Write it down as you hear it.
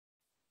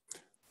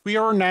We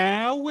are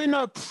now in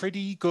a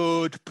pretty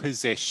good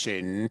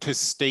position to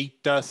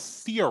state a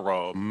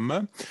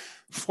theorem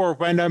for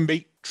when a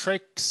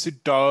matrix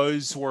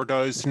does or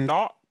does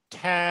not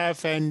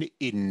have an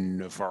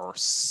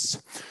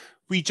inverse.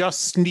 We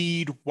just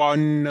need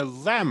one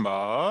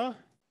lemma.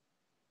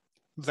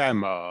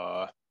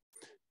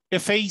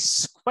 If a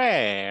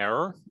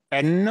square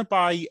n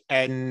by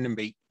n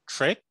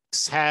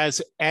matrix has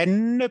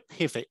n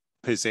pivot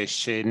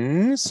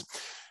positions,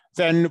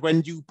 then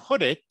when you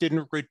put it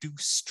in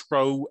reduced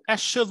row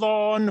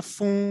echelon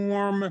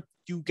form,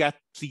 you get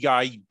the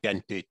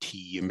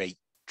identity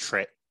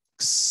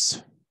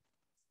matrix.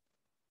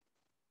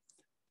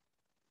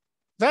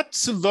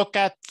 Let's look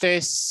at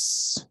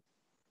this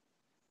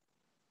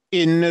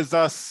in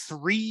the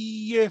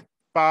 3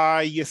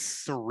 by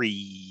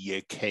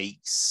 3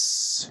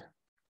 case.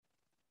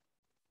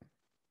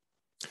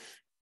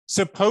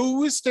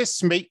 Suppose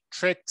this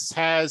matrix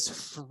has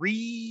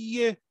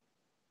 3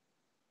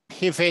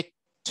 pivot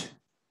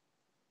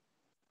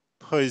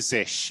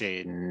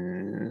positions.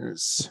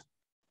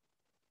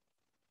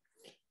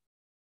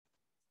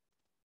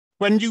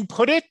 When you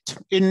put it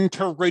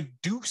into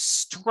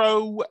reduced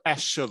row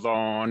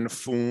echelon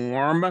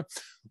form,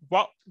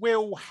 what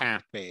will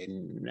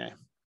happen?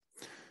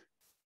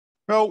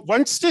 Well,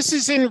 once this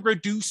is in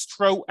reduced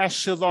row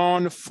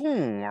echelon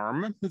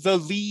form, the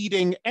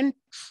leading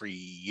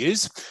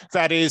entries,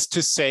 that is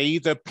to say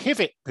the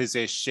pivot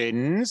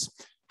positions,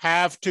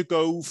 have to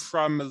go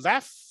from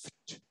left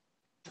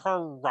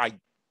to right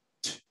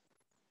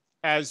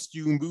as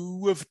you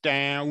move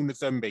down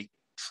the matrix.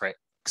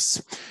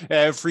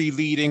 Every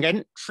leading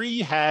entry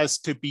has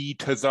to be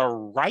to the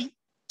right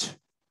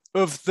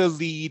of the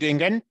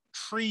leading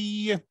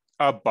entry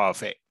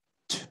above it.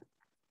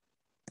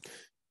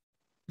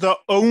 The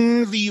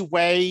only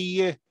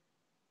way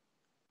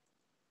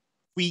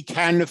we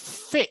can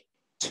fit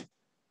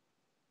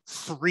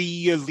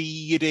 3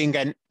 leading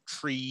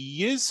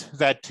entries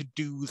that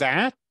do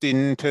that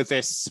into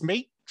this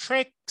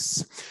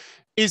matrix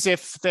is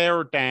if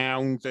they're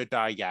down the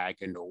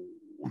diagonal.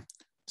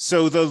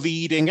 So the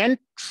leading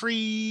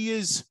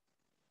entries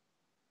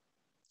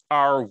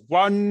are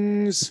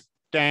 1s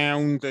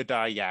down the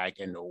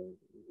diagonal.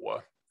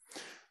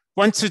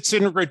 Once it's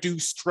in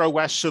reduced row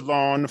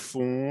echelon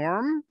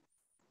form,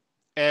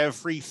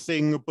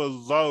 everything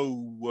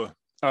below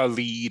a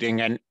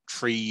leading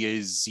entry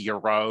is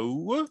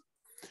 0,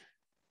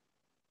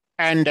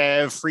 and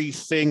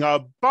everything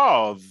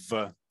above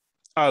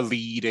a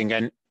leading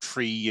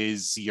entry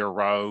is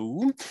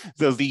 0.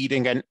 The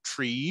leading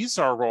entries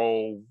are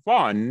all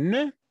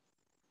 1,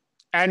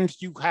 and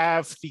you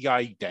have the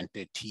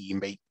identity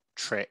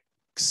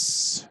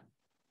matrix.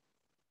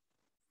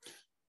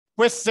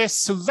 With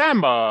this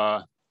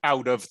lemma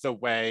out of the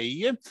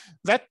way,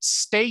 let's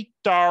state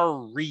our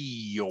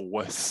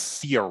real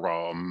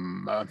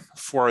theorem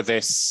for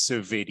this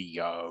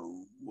video.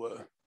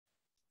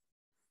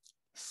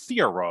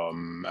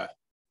 Theorem.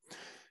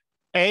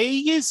 A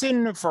is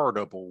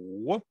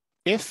invertible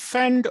if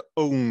and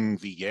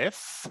only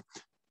if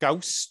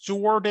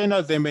Gauss-Jordan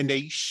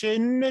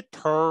elimination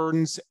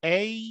turns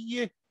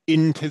A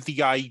into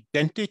the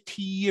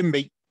identity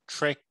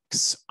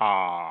matrix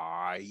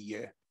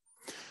I.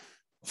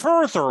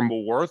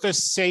 Furthermore, the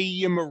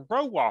same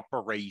row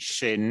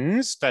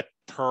operations that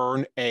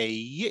turn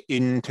A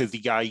into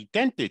the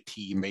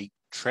identity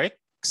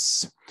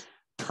matrix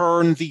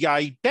turn the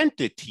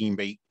identity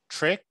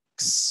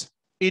matrix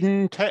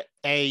into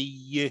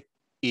A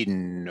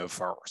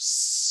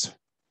inverse.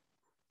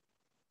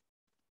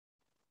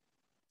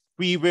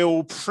 We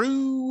will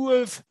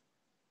prove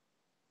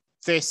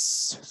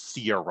this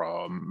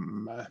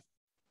theorem.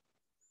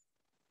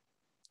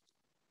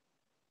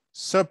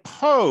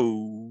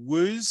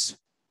 Suppose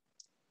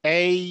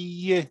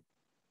A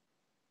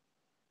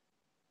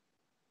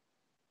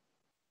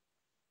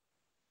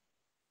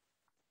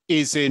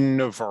is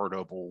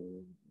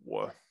invertible.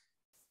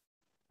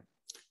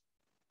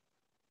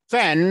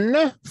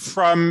 Then,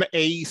 from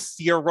a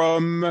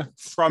theorem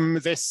from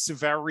this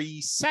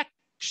very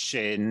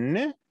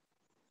section,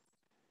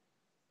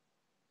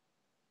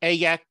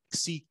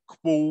 AX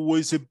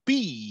equals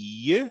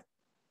B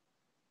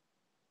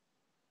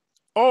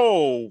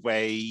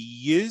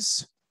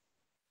always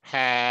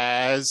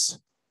has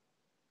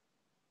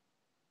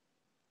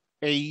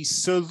a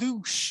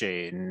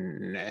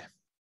solution.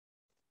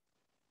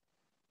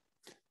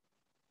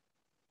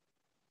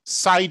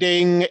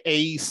 Citing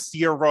a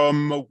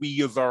theorem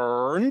we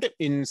learned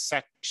in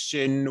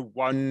section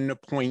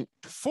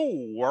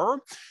 1.4,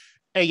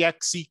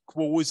 AX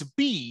equals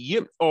B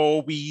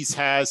always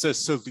has a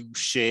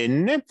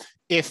solution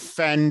if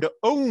and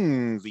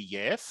only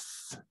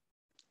if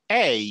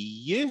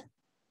A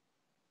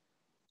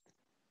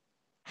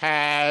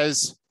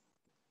has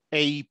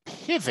a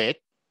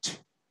pivot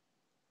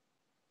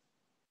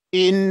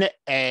in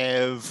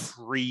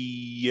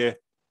every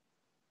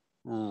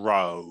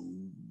row.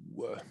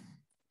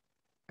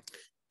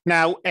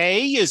 Now,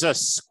 A is a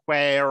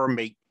square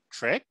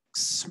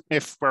matrix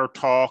if we're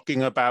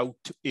talking about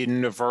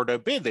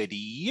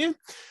invertibility.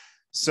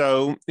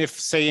 So if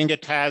saying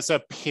it has a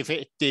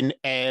pivot in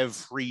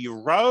every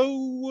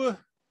row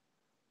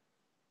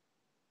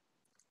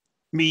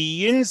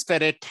means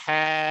that it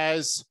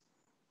has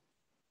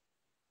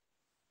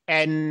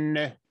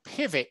n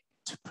pivot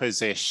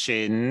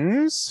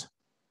positions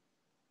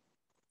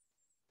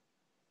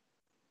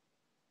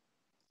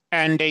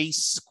and a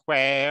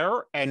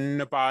square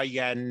n by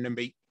n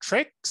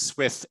matrix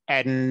with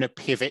n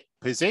pivot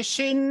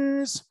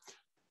positions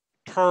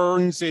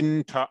turns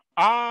into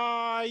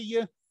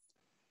I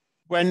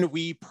when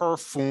we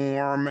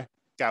perform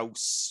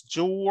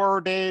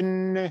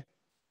Gauss-Jordan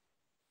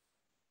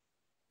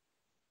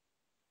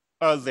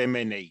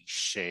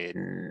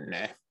elimination.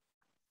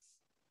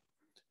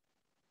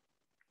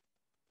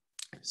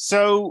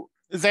 So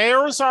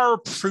there's our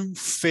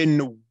proof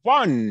in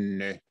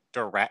one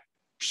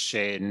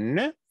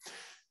direction.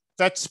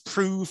 Let's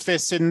prove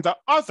this in the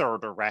other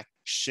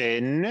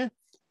direction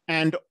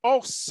and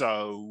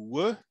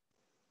also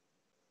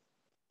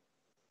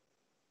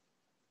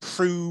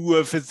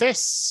prove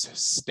this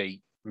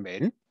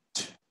statement.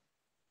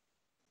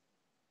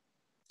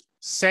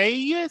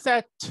 Say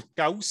that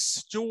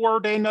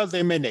Gauss-Jordan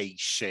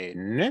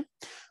elimination,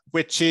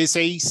 which is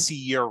a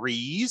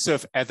series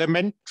of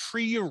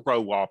elementary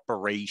row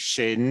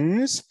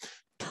operations,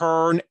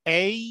 turn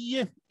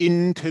A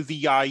into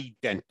the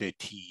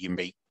identity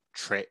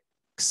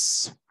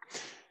matrix.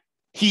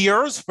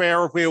 Here's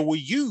where we'll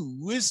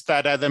use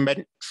that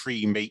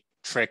elementary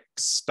matrix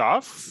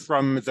stuff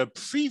from the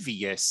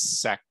previous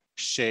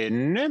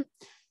section.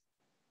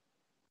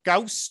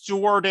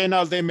 Gauss-Jordan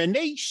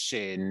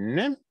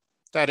elimination,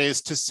 that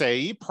is to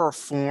say,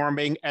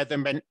 performing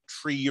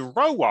elementary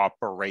row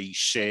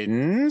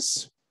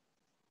operations,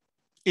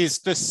 is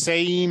the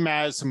same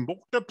as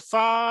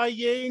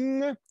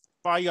multiplying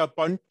by a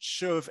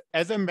bunch of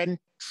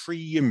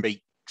elementary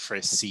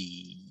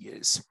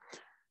matrices.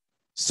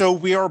 So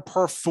we are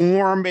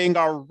performing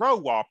a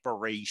row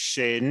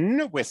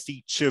operation with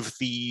each of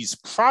these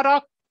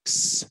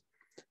products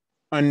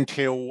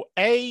until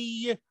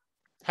A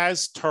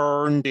has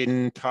turned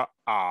into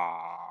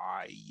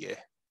I.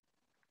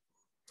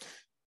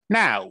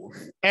 Now,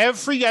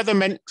 every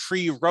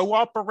elementary row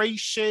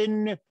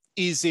operation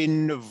is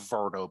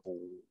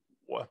invertible.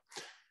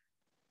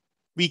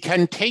 We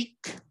can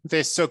take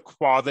this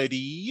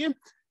equality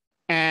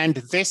and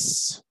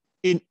this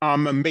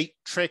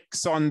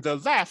matrix on the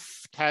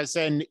left has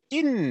an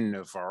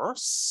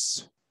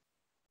inverse.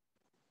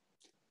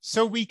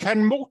 So we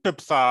can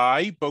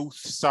multiply both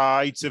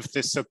sides of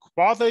this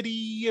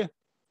equality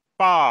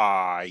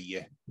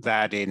by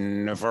that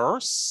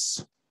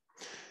inverse.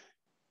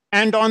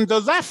 And on the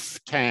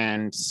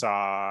left-hand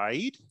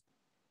side,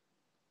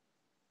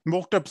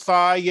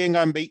 multiplying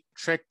a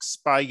matrix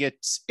by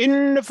its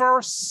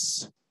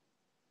inverse,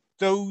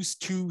 those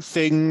two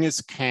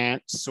things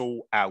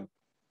cancel out.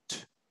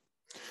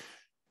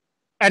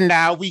 And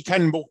now we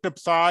can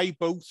multiply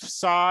both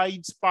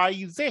sides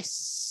by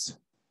this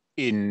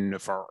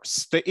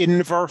inverse, the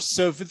inverse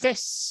of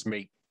this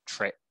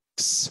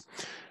matrix.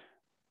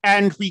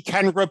 And we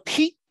can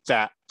repeat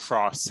that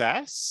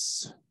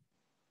process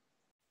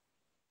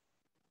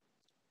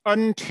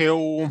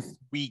until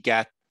we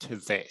get to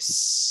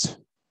this.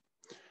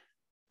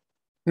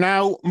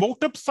 Now,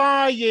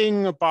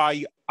 multiplying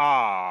by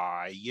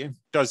I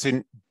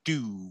doesn't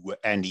do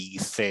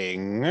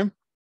anything.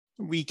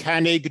 We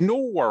can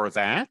ignore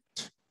that.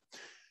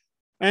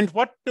 And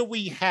what do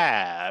we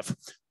have?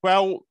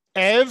 Well,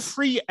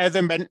 every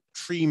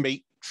elementary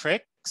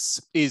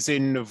matrix is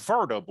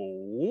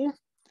invertible.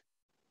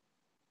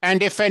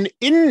 And if a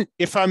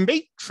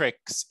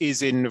matrix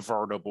is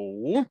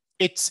invertible,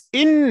 its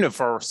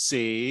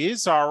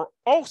inverses are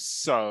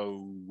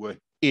also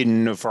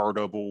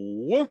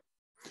invertible.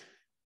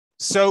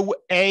 So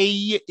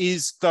A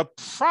is the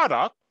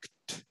product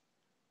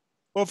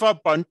of a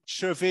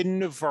bunch of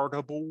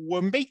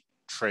invertible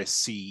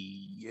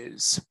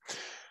matrices.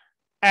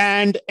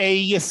 And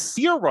a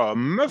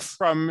theorem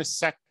from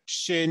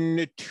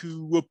section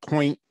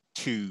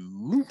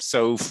 2.2,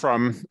 so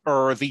from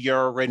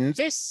earlier in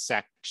this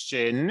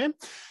section,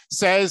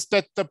 says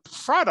that the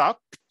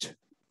product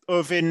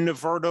of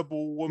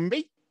invertible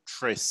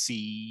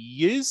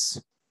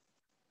matrices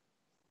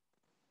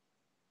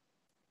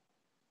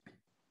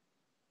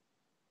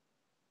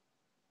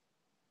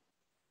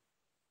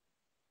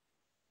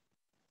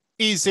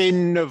is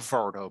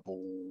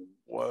invertible.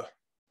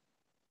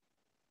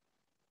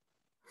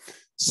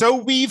 So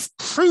we've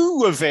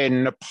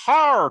proven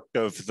part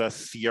of the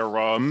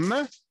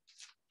theorem.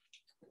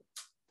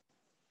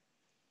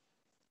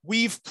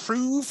 We've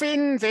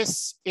proven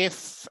this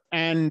if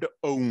and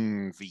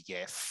only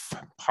if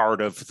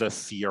part of the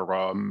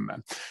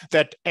theorem,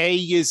 that A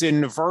is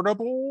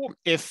invertible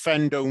if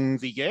and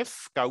only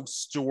if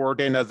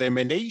Gauss-Jordan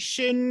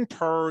elimination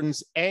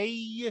turns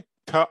A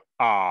to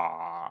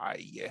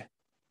I.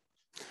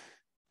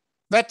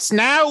 Let's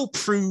now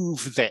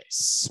prove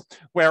this.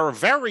 We're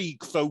very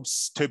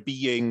close to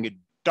being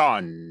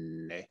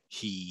done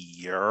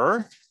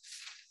here.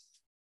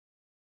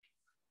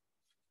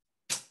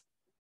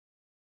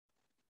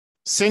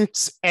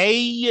 Since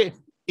A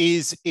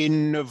is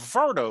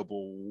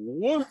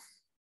invertible,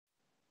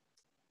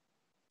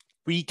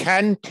 we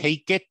can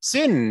take its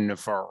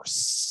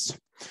inverse.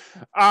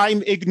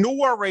 I'm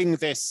ignoring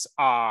this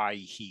I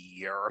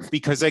here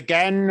because,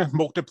 again,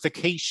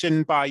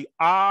 multiplication by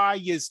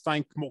I is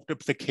like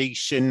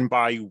multiplication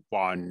by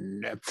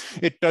 1.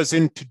 It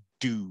doesn't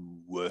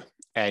do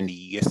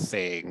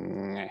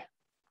anything.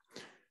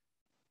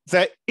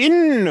 The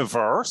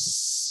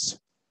inverse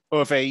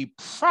of a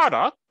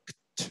product,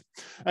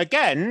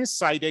 again,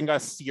 citing a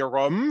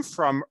theorem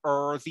from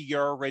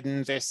earlier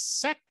in this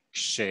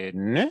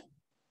section,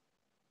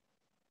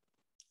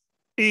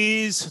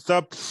 is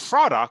the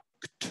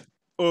product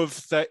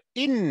of the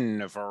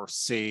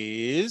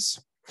inverses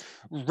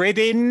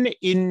written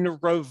in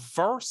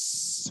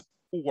reverse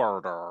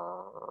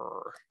order.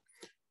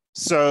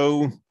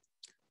 So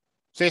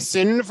this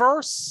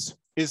inverse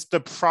is the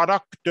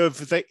product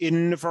of the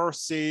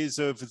inverses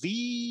of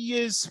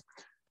these,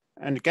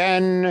 and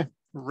again,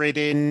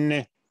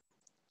 written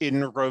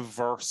in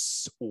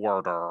reverse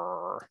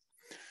order.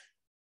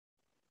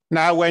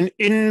 Now, an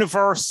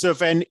inverse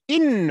of an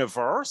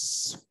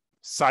inverse,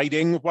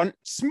 citing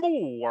once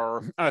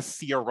more a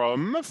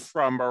theorem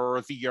from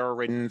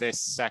earlier in this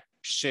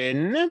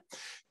section,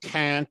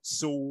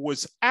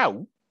 cancels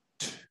out,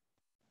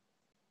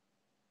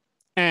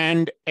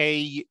 and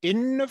A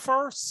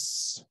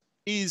inverse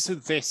is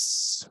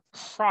this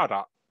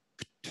product.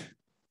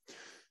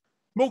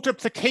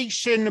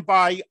 Multiplication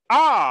by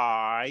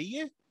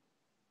I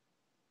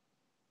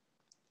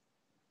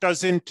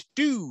doesn't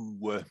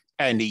do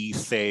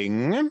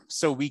anything,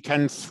 so we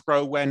can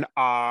throw an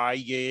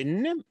I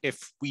in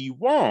if we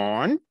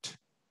want.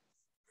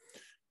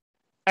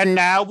 And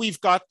now we've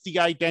got the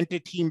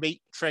identity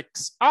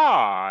matrix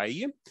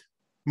I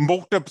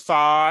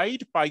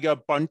multiplied by a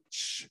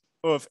bunch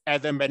of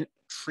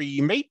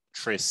elementary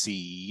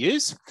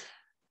matrices.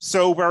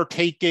 So we're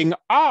taking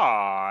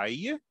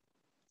I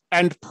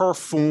and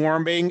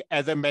performing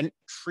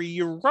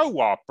elementary row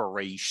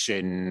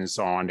operations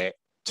on it.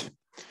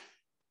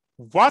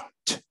 What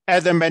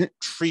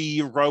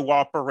elementary row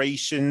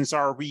operations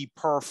are we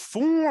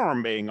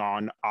performing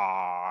on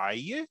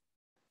I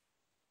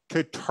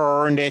to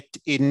turn it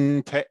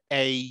into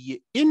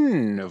A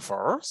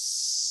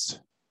inverse?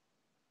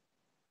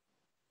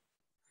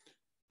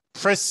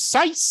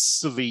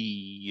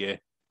 Precisely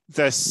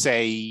the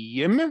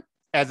same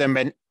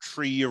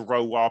elementary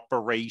row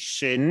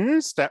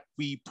operations that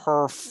we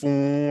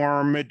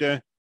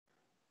performed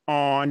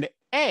on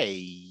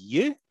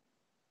A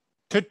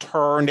to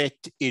turn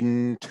it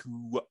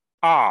into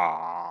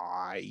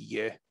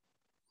I.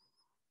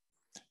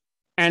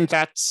 And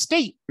that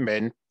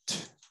statement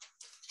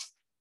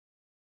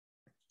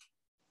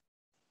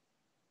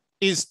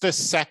is the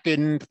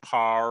second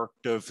part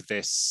of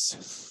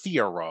this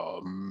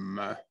theorem.